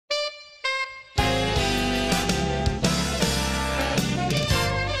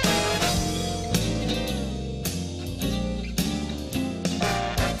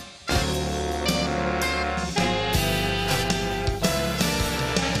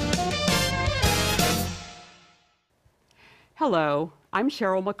Hello, I'm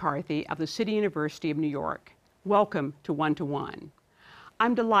Cheryl McCarthy of the City University of New York. Welcome to One to One.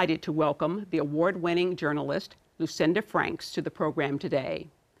 I'm delighted to welcome the award-winning journalist Lucinda Franks to the program today.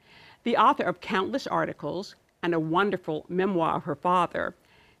 The author of countless articles and a wonderful memoir of her father,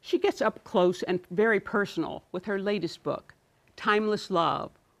 she gets up close and very personal with her latest book, Timeless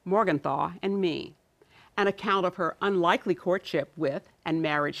Love, Morgenthau and Me, an account of her unlikely courtship with and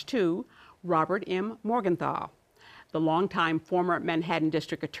marriage to Robert M. Morgenthau, the longtime former Manhattan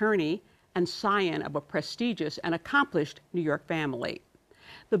District Attorney and scion of a prestigious and accomplished New York family.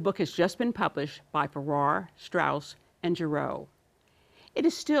 The book has just been published by Farrar, Straus, and Giroux. It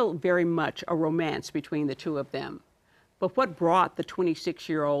is still very much a romance between the two of them. But what brought the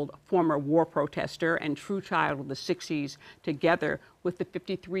 26-year-old former war protester and true child of the 60s together with the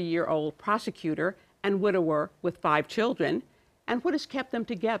 53-year-old prosecutor and widower with 5 children, and what has kept them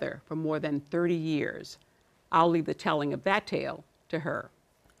together for more than 30 years? I'll leave the telling of that tale to her.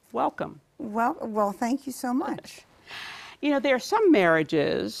 Welcome. Well, thank you so much. You know, there are some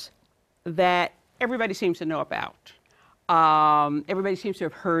marriages that everybody seems to know about. Everybody seems to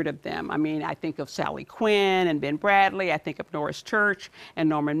have heard of them. I mean, I think of Sally Quinn and Ben Bradley. I think of Norris Church and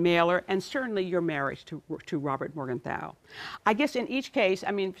Norman Mailer, and certainly your marriage to Robert Morgenthau. I guess in each case,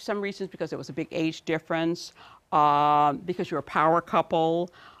 I mean, for some reasons, because there was a big age difference, because you're a power couple,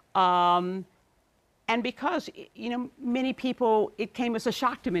 and because, you know, many people, it came as a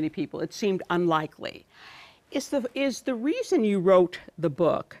shock to many people. It seemed unlikely. Is the reason you wrote the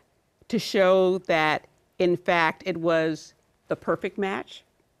book to show that, in fact, it was the perfect match?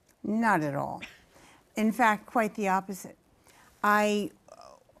 Not at all. In fact, quite the opposite. I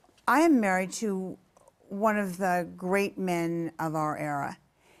am married to one of the great men of our era.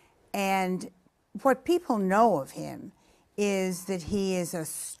 And what people know of him is that he is a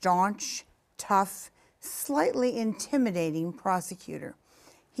staunch, tough, slightly intimidating prosecutor.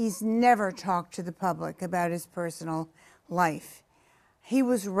 He's never talked to the public about his personal life. He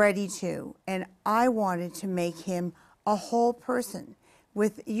was ready to, and I wanted to make him a whole person.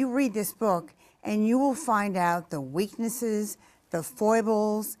 You read this book and you will find out the weaknesses, the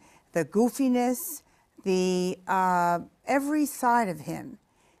foibles, the goofiness, the every side of him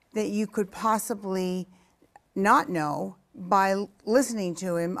that you could possibly not know by listening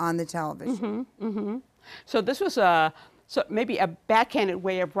to him on the television. Mm-hmm, mm-hmm. So this was maybe a backhanded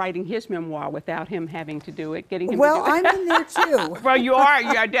way of writing his memoir without him having to do it, getting him to do it. I'm in there too. Well, you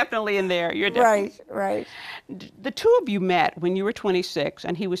are definitely in there. You're definitely. Right. The two of you met when you were 26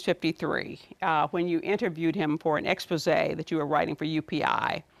 and he was 53, when you interviewed him for an expose that you were writing for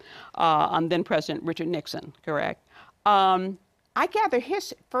UPI on then President Richard Nixon, correct? I gather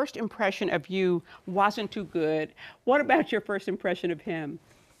his first impression of you wasn't too good. What about your first impression of him?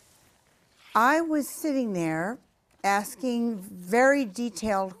 I was sitting there asking very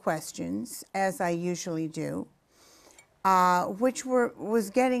detailed questions, as I usually do, which was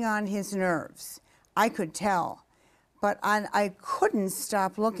getting on his nerves. I could tell, but I couldn't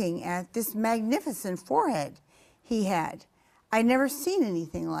stop looking at this magnificent forehead he had. I'd never seen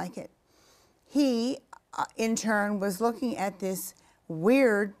anything like it. He, in turn, was looking at this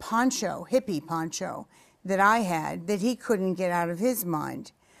weird poncho, hippie poncho, that I had that he couldn't get out of his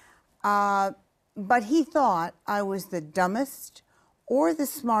mind. But he thought I was the dumbest or the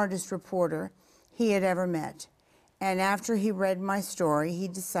smartest reporter he had ever met. And after he read my story, he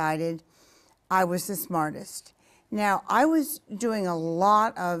decided I was the smartest. Now, I was doing a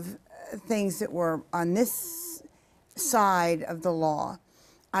lot of things that were on this side of the law.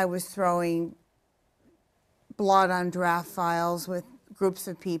 I was throwing blood on draft files with groups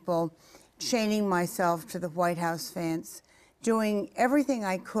of people, chaining myself to the White House fence, doing everything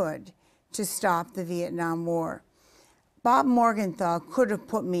I could to stop the Vietnam War. Bob Morgenthau could have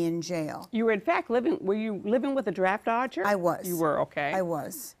put me in jail. You were in fact were you living with a draft dodger? I was. You were, okay. I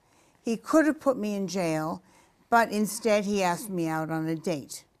was. He could have put me in jail, but instead he asked me out on a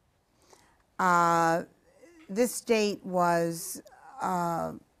date. This date was,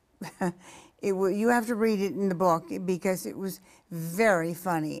 you have to read it in the book because it was very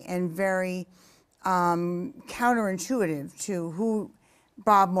funny and very counterintuitive to who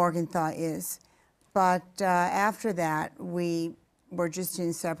Bob Morgenthau is. But after that, we were just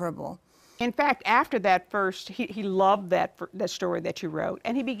inseparable. In fact, after that first, he loved that story that you wrote,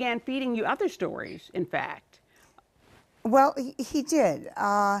 and he began feeding you other stories, in fact. Well, he did.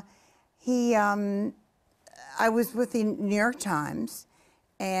 I was with the New York Times,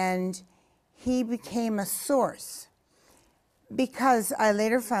 and he became a source because I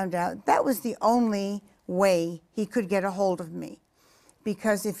later found out that was the only way he could get a hold of me.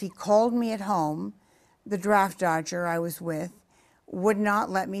 Because if he called me at home, the draft dodger I was with would not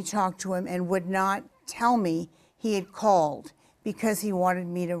let me talk to him and would not tell me he had called because he wanted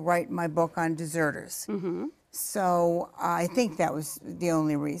me to write my book on deserters. So I think that was the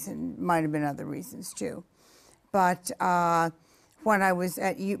only reason. Might have been other reasons too. But when I was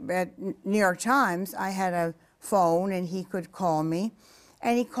at New York Times, I had a phone and he could call me.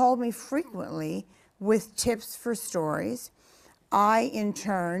 And he called me frequently with tips for stories. I, in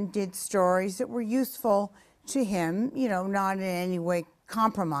turn, did stories that were useful to him, you know, not in any way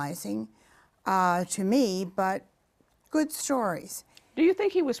compromising to me, but good stories. Do you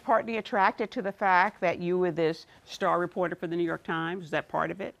think he was partly attracted to the fact that you were this star reporter for the New York Times? Is that part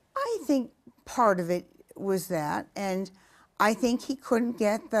of it? I think part of it was that, and I think he couldn't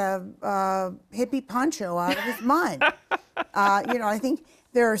get the hippie poncho out of his mind. You know, I think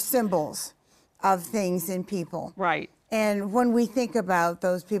there are symbols of things in people. Right. And when we think about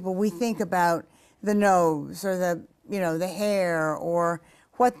those people, we think about the nose or the, you know, the hair or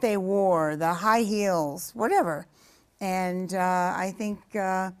what they wore, the high heels, whatever. And I think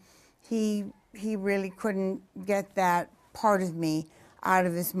he really couldn't get that part of me out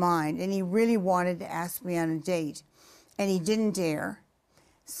of his mind. And he really wanted to ask me on a date. And he didn't dare.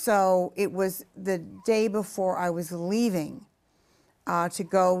 So it was the day before I was leaving to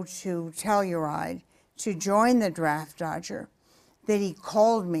go to Telluride to join the draft dodger that he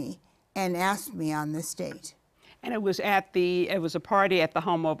called me and asked me on this date. And it was a party at the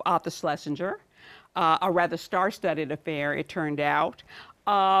home of Arthur Schlesinger, a rather star-studded affair, it turned out.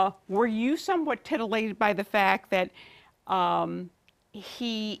 Were you somewhat titillated by the fact that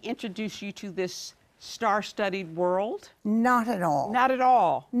he introduced you to this star-studded world? Not at all. Not at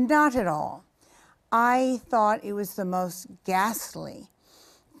all? Not at all. I thought it was the most ghastly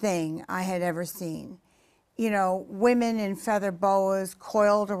thing I had ever seen. You know, women in feather boas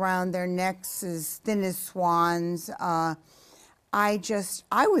coiled around their necks as thin as swans. I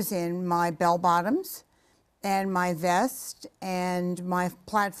was in my bell-bottoms and my vest and my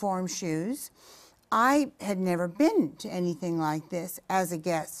platform shoes. I had never been to anything like this as a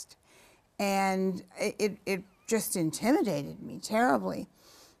guest. And it just intimidated me terribly.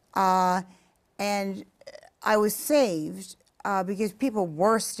 And I was saved because people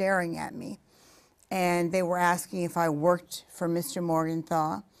were staring at me. And they were asking if I worked for Mr.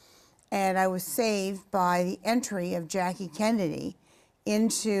 Morgenthau. And I was saved by the entry of Jackie Kennedy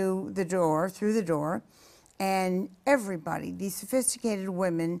into the door, through the door. And everybody, these sophisticated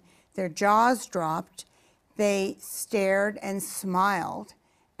women, their jaws dropped. They stared and smiled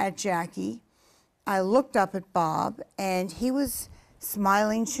at Jackie. I looked up at Bob, and he was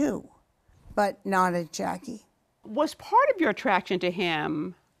smiling too, but not at Jackie. Was part of your attraction to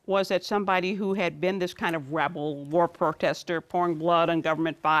him was that somebody who had been this kind of rebel, war protester, pouring blood on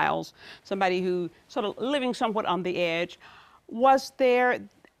government files, somebody who sort of living somewhat on the edge? Was there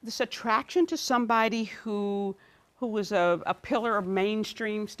this attraction to somebody who was a pillar of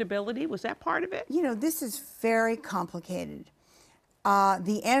mainstream stability? Was that part of it? You know, this is very complicated.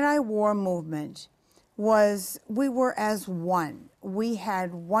 The anti-war movement we were as one. We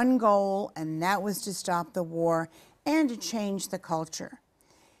had one goal, and that was to stop the war and to change the culture.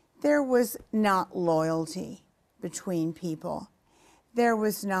 There was not loyalty between people. There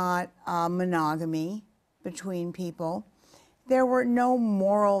was not monogamy between people. There were no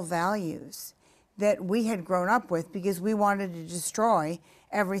moral values that we had grown up with because we wanted to destroy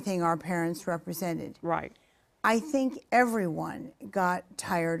everything our parents represented. Right. I think everyone got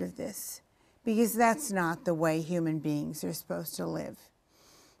tired of this because that's not the way human beings are supposed to live.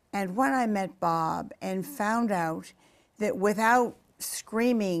 And when I met Bob and found out that without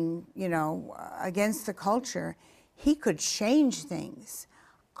screaming, you know, against the culture, he could change things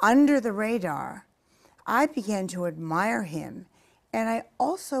under the radar, I began to admire him. And I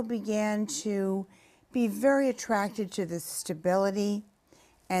also began to be very attracted to the stability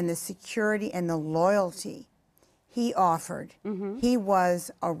and the security and the loyalty he offered. Mm-hmm. He was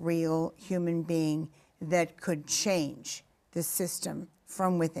a real human being that could change the system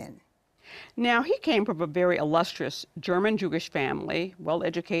from within. Now, he came from a very illustrious German-Jewish family,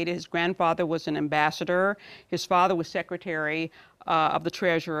 well-educated. His grandfather was an ambassador. His father was secretary of the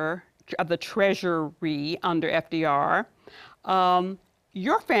Treasury under FDR.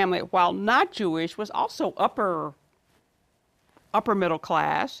 Your family, while not Jewish, was also upper middle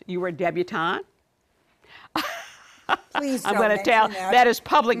class. You were a debutante. Please don't I'm going to tell that. That is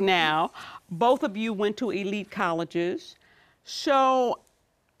public now. Both of you went to elite colleges. So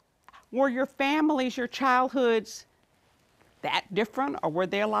were your families, your childhoods, that different, or were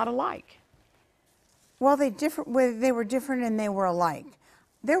they a lot alike? Well, they were different and they were alike.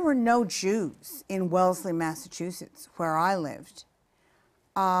 there were no Jews in Wellesley, Massachusetts, where I lived.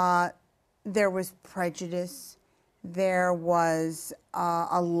 There was prejudice. There was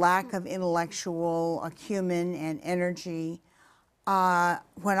a lack of intellectual acumen and energy.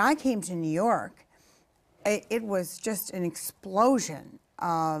 When I came to New York, it was just an explosion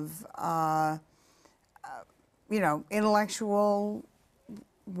of, intellectual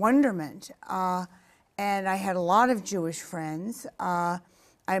wonderment. And I had a lot of Jewish friends.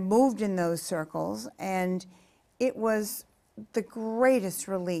 I moved in those circles, and it was the greatest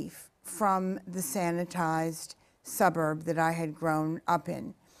relief from the sanitized suburb that I had grown up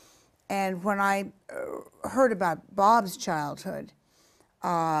in. And when I heard about Bob's childhood,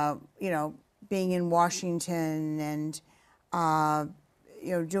 being in Washington and,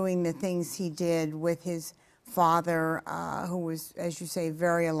 doing the things he did with his father, who was, as you say,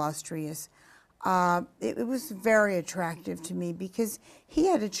 very illustrious, it was very attractive to me because he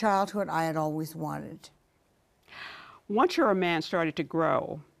had a childhood I had always wanted. Once your romance started to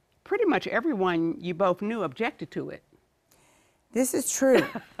grow, pretty much everyone you both knew objected to it. This is true.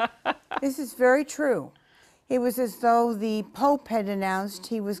 This is very true. It was as though the Pope had announced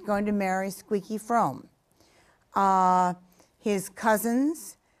he was going to marry Squeaky Fromme. His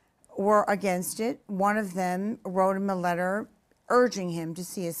cousins were against it. One of them wrote him a letter urging him to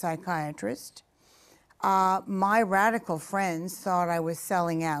see a psychiatrist. My radical friends thought I was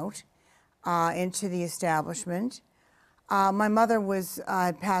selling out into the establishment. My mother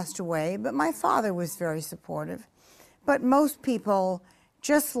had passed away, but my father was very supportive. But most people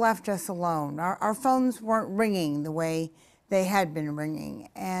just left us alone. Our phones weren't ringing the way they had been ringing,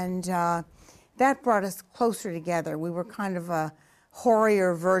 and that brought us closer together. We were kind of a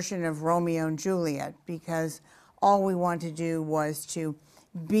hoarier version of Romeo and Juliet, because all we wanted to do was to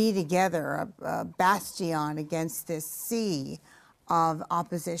be together, a bastion against this sea of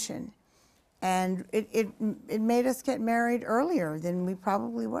opposition. And it made us get married earlier than we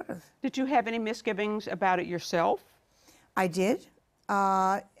probably would have. Did you have any misgivings about it yourself? I did.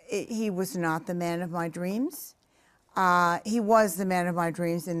 He was not the man of my dreams. He was the man of my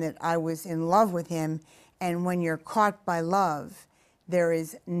dreams in that I was in love with him, and when you're caught by love, there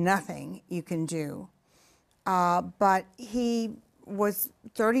is nothing you can do. But he was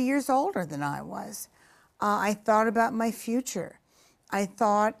 30 years older than I was. I thought about my future. I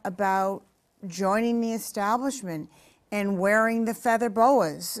thought about joining the establishment and wearing the feather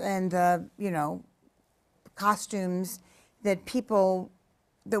boas and the, costumes that people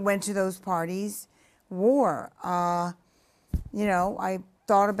that went to those parties wore. I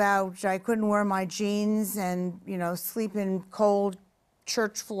thought about I couldn't wear my jeans and, sleep in cold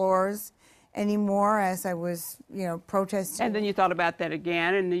church floors anymore as I was, protesting. And then you thought about that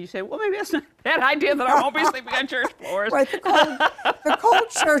again, and then you said, well, maybe that's not a bad idea that I won't be sleeping on church floors. Right, the cold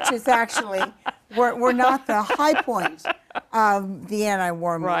churches actually were not the high point of the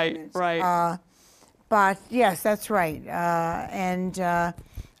anti-war movement. Right. But yes, that's right. And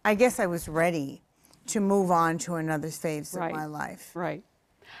I guess I was ready to move on to another phase of my life. Right.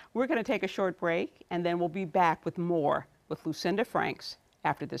 We're going to take a short break, and then we'll be back with more with Lucinda Franks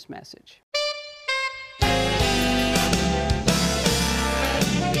after this message.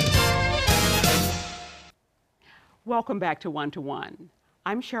 Welcome back to One to One.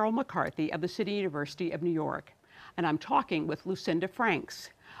 I'm Cheryl McCarthy of the City University of New York, and I'm talking with Lucinda Franks,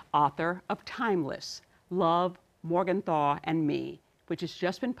 author of Timeless, Love, Morgenthau and Me, which has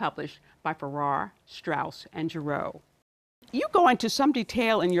just been published by Farrar, Straus, and Giroux. You go into some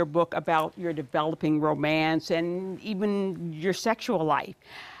detail in your book about your developing romance and even your sexual life.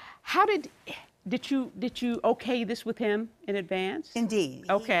 How did you okay this with him in advance? Indeed.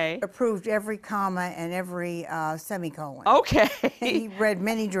 Okay. He approved every comma and every semicolon. Okay. He read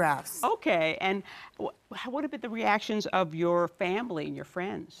many drafts. Okay. And what have been the reactions of your family and your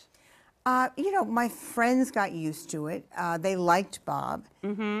friends? My friends got used to it. They liked Bob.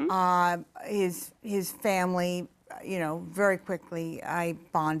 Mm-hmm. His family, very quickly I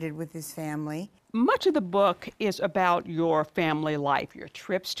bonded with his family. Much of the book is about your family life, your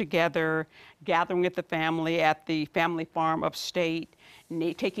trips together, gathering with the family at the family farm upstate,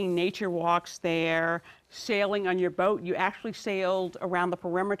 taking nature walks there, sailing on your boat. You actually sailed around the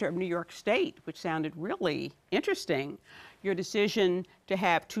perimeter of New York State, which sounded really interesting. Your decision to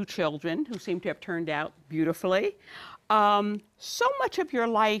have 2 children who seem to have turned out beautifully. So much of your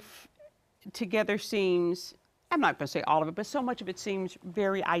life together seems, I'm not going to say all of it, but so much of it seems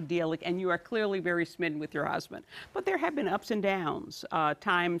very idyllic, and you are clearly very smitten with your husband. But there have been ups and downs,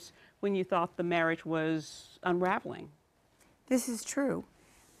 times when you thought the marriage was unraveling. This is true,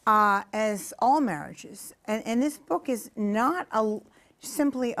 as all marriages. And this book is not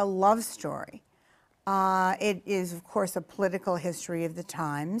simply a love story. It is, of course, a political history of the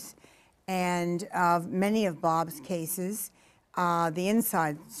times, and of many of Bob's cases, the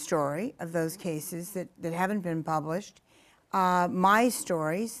inside story of those cases that haven't been published, my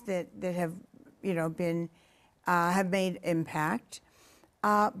stories that have, been have made impact,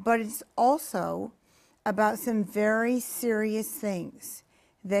 but it's also about some very serious things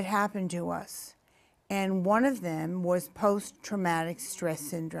that happened to us, and one of them was post-traumatic stress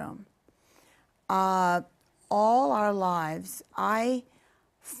syndrome. All our lives, I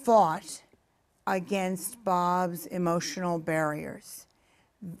fought against Bob's emotional barriers.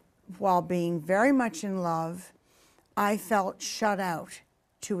 While being very much in love, I felt shut out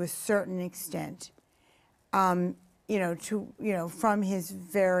to a certain extent, from his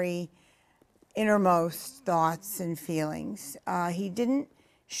very innermost thoughts and feelings. He didn't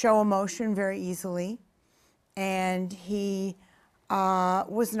show emotion very easily, and he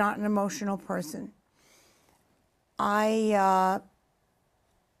was not an emotional person. I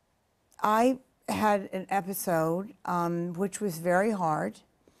had an episode which was very hard.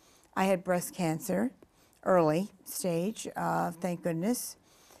 I had breast cancer, early stage, thank goodness.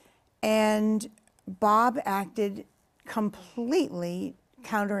 And Bob acted completely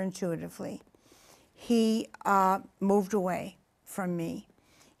counterintuitively. He moved away from me.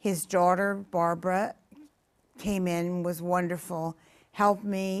 His daughter, Barbara, came in, was wonderful, helped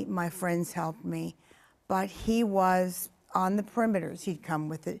me, my friends helped me, but he was on the perimeters. He'd come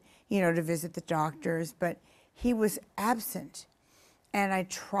with it, to visit the doctors, but he was absent. And I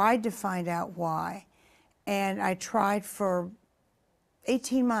tried to find out why. And I tried for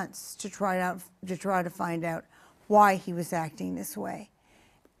 18 months to try to find out why he was acting this way.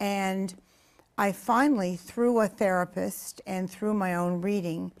 And I finally, through a therapist and through my own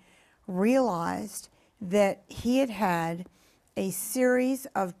reading, realized that he had had a series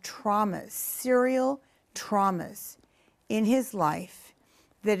of traumas, serial traumas in his life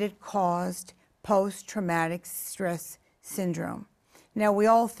that had caused post-traumatic stress syndrome. Now, we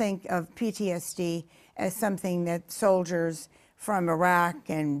all think of PTSD as something that soldiers from Iraq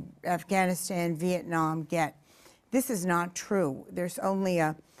and Afghanistan, Vietnam get. This is not true. There's only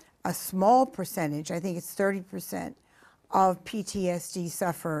a small percentage, I think it's 30%, of PTSD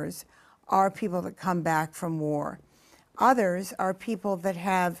sufferers are people that come back from war. Others are people that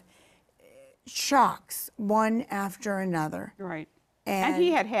have shocks, one after another. Right. And he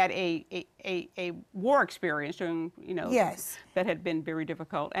had a war experience during, yes, that had been very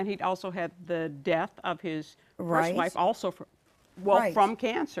difficult. And he'd also had the death of his right. first wife, also Right. from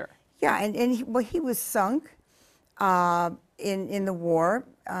cancer. Yeah, and he was sunk in the war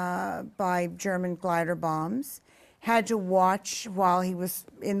by German glider bombs. Had to watch, while he was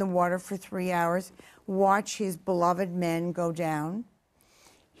in the water for 3 hours, watch his beloved men go down.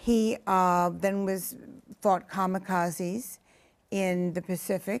 He then fought kamikazes in the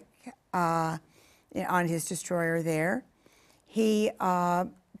Pacific on his destroyer there. He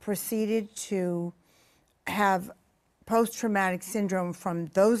proceeded to have post-traumatic syndrome from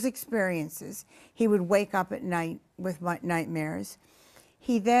those experiences. He would wake up at night with nightmares.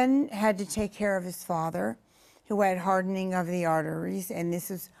 He then had to take care of his father, who had hardening of the arteries, and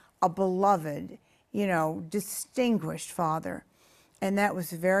this is a beloved, distinguished father, and that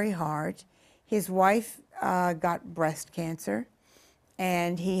was very hard. His wife got breast cancer,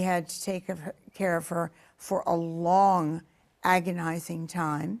 and he had to take care of her for a long, agonizing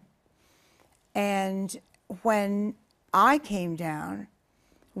time. And when I came down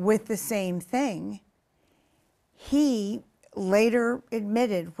with the same thing, he later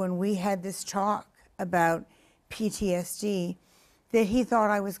admitted, when we had this talk about PTSD, that he thought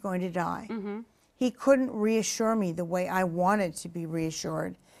I was going to die. Mm-hmm. He couldn't reassure me the way I wanted to be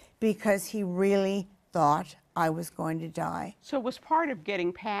reassured, because he really thought I was going to die. So was part of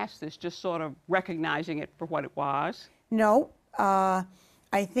getting past this just sort of recognizing it for what it was? No,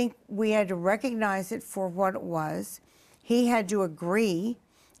 I think we had to recognize it for what it was. He had to agree,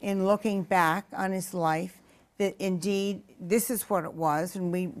 in looking back on his life, that indeed this is what it was,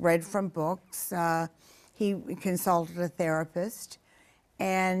 and we read from books. He consulted a therapist,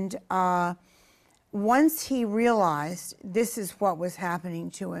 and once he realized this is what was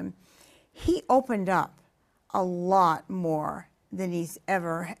happening to him, he opened up a lot more than he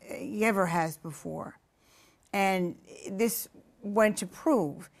ever has before. And this went to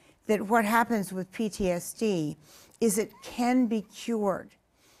prove that what happens with PTSD is it can be cured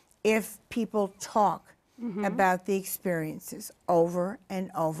if people talk about the experiences over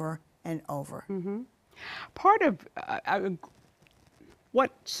and over and over. Part of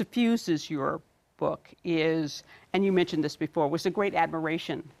what suffuses your book is, and you mentioned this before, was the great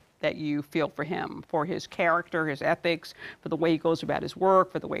admiration that you feel for him, for his character, his ethics, for the way he goes about his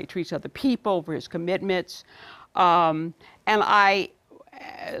work, for the way he treats other people, for his commitments. And I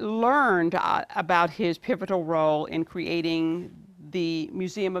learned about his pivotal role in creating the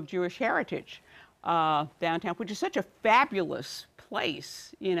Museum of Jewish Heritage downtown, which is such a fabulous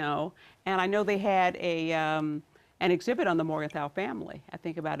place, you know. And I know they had an exhibit on the Morgenthau family, I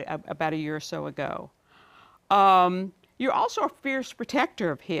think about a year or so ago. You're also a fierce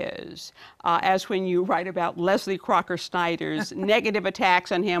protector of his, as when you write about Leslie Crocker Snyder's negative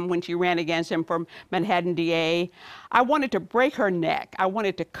attacks on him when she ran against him for Manhattan DA. I wanted to break her neck. I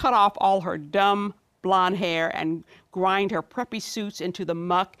wanted to cut off all her dumb blonde hair and grind her preppy suits into the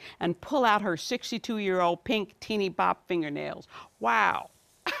muck and pull out her 62-year-old pink teeny bop fingernails. Wow.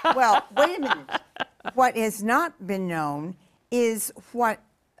 Well, wait a minute. What has not been known is what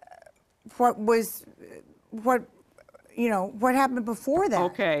happened before that.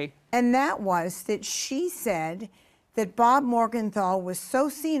 Okay. And that was that she said that Bob Morgenthau was so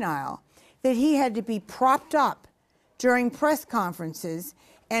senile that he had to be propped up during press conferences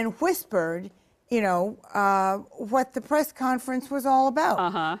and whispered, what the press conference was all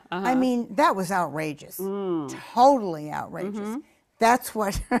about. I mean, that was outrageous. Totally outrageous. Mm-hmm. That's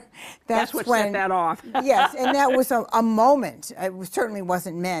what set that off. Yes, and that was a moment. It certainly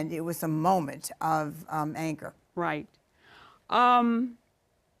wasn't meant. It was a moment of anger. Right. What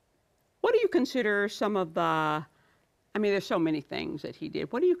do you consider some of the, I mean, there's so many things that he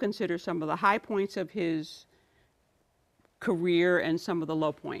did. What do you consider some of the high points of his career and some of the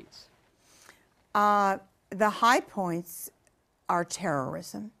low points? The high points are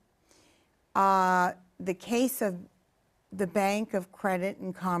terrorism. The case of the Bank of Credit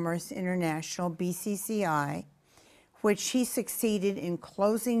and Commerce International, BCCI, which he succeeded in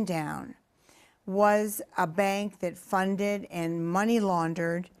closing down, was a bank that funded and money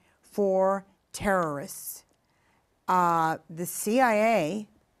laundered for terrorists. The CIA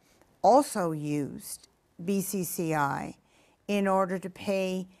also used BCCI in order to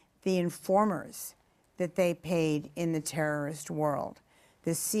pay the informers that they paid in the terrorist world.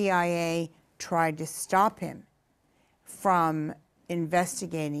 The CIA tried to stop him from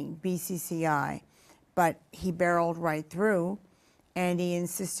investigating BCCI, but he barreled right through and he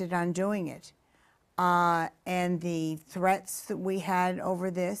insisted on doing it. And the threats that we had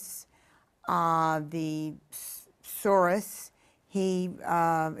over this, the Soros he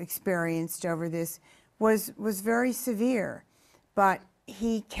experienced over this was very severe, but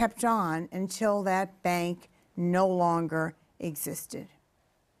he kept on until that bank no longer existed.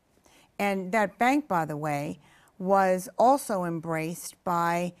 And that bank, by the way, was also embraced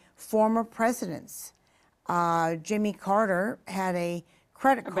by former presidents. Jimmy Carter had a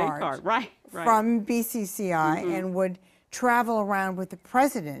credit card, right. from BCCI and would travel around with the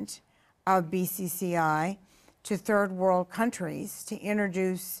president of BCCI to third world countries to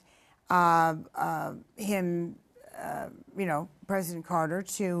introduce him, President Carter,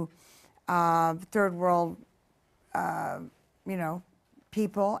 to third world,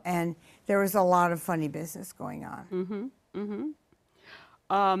 people, and there was a lot of funny business going on.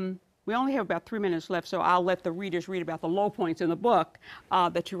 We only have about 3 minutes left, so I'll let the readers read about the low points in the book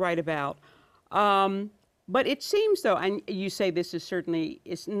that you write about. But it seems, though, and you say this is certainly,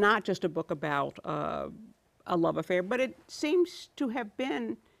 it's not just a book about a love affair, but it seems to have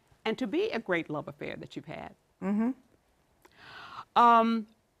been, and to be, a great love affair that you've had.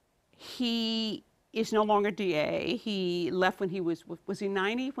 He is no longer DA. He left when he was he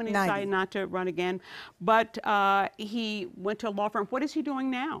 90 when he 90. decided not to run again? But he went to a law firm. What is he doing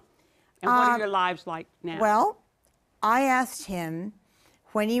now? And what are your lives like now? Well, I asked him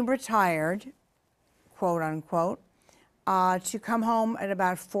when he retired, quote unquote, to come home at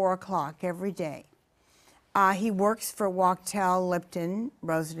about 4 o'clock every day. He works for Wachtell, Lipton,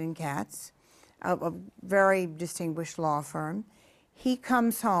 Rosen & Katz, a very distinguished law firm. He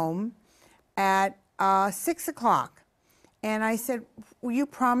comes home at 6 o'clock. And I said, well, you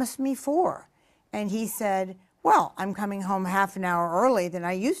promised me 4. And he said, well, I'm coming home half an hour early than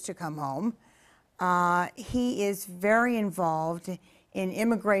I used to come home. He is very involved in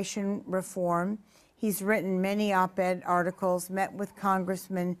immigration reform. He's written many op-ed articles, met with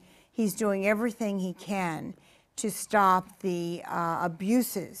congressmen. He's doing everything he can to stop the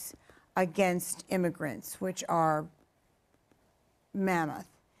abuses against immigrants, which are mammoth.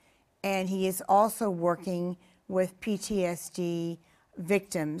 And he is also working with PTSD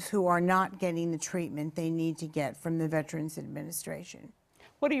victims who are not getting the treatment they need to get from the Veterans Administration.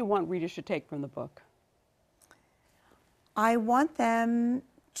 What do you want readers to take from the book? I want them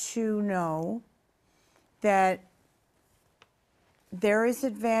to know that there is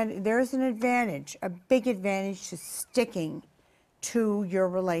an advantage, a big advantage to sticking to your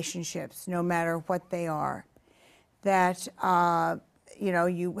relationships, no matter what they are. That, you know,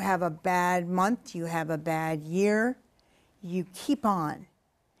 you have a bad month, you have a bad year, you keep on,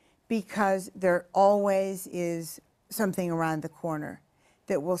 because there always is something around the corner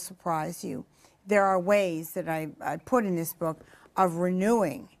that will surprise you. There are ways that I put in this book of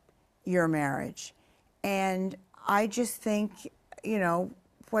renewing your marriage. And I just think, you know,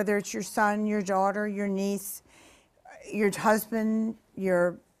 whether it's your son, your daughter, your niece, your husband,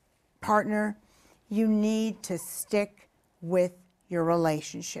 your partner, you need to stick with your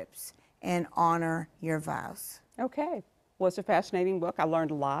relationships and honor your vows. Okay. Well, it's a fascinating book. I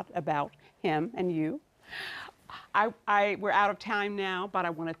learned a lot about him and you. We're out of time now, but I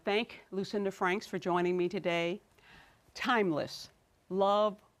want to thank Lucinda Franks for joining me today. Timeless,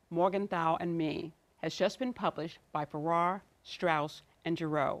 Love, Morgenthau and Me has just been published by Farrar, Straus, and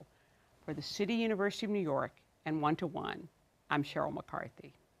Giroux for the City University of New York and 1 to 1. I'm Cheryl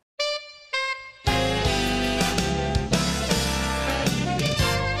McCarthy.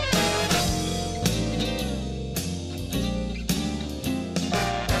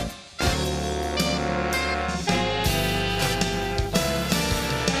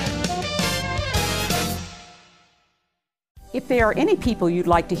 If there are any people you'd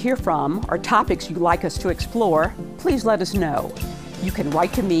like to hear from or topics you'd like us to explore, please let us know. You can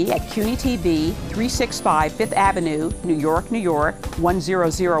write to me at CUNY TV, 365 Fifth Avenue, New York, New York,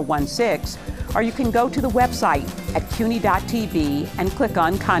 10016, or you can go to the website at cuny.tv and click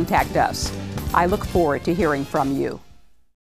on Contact Us. I look forward to hearing from you.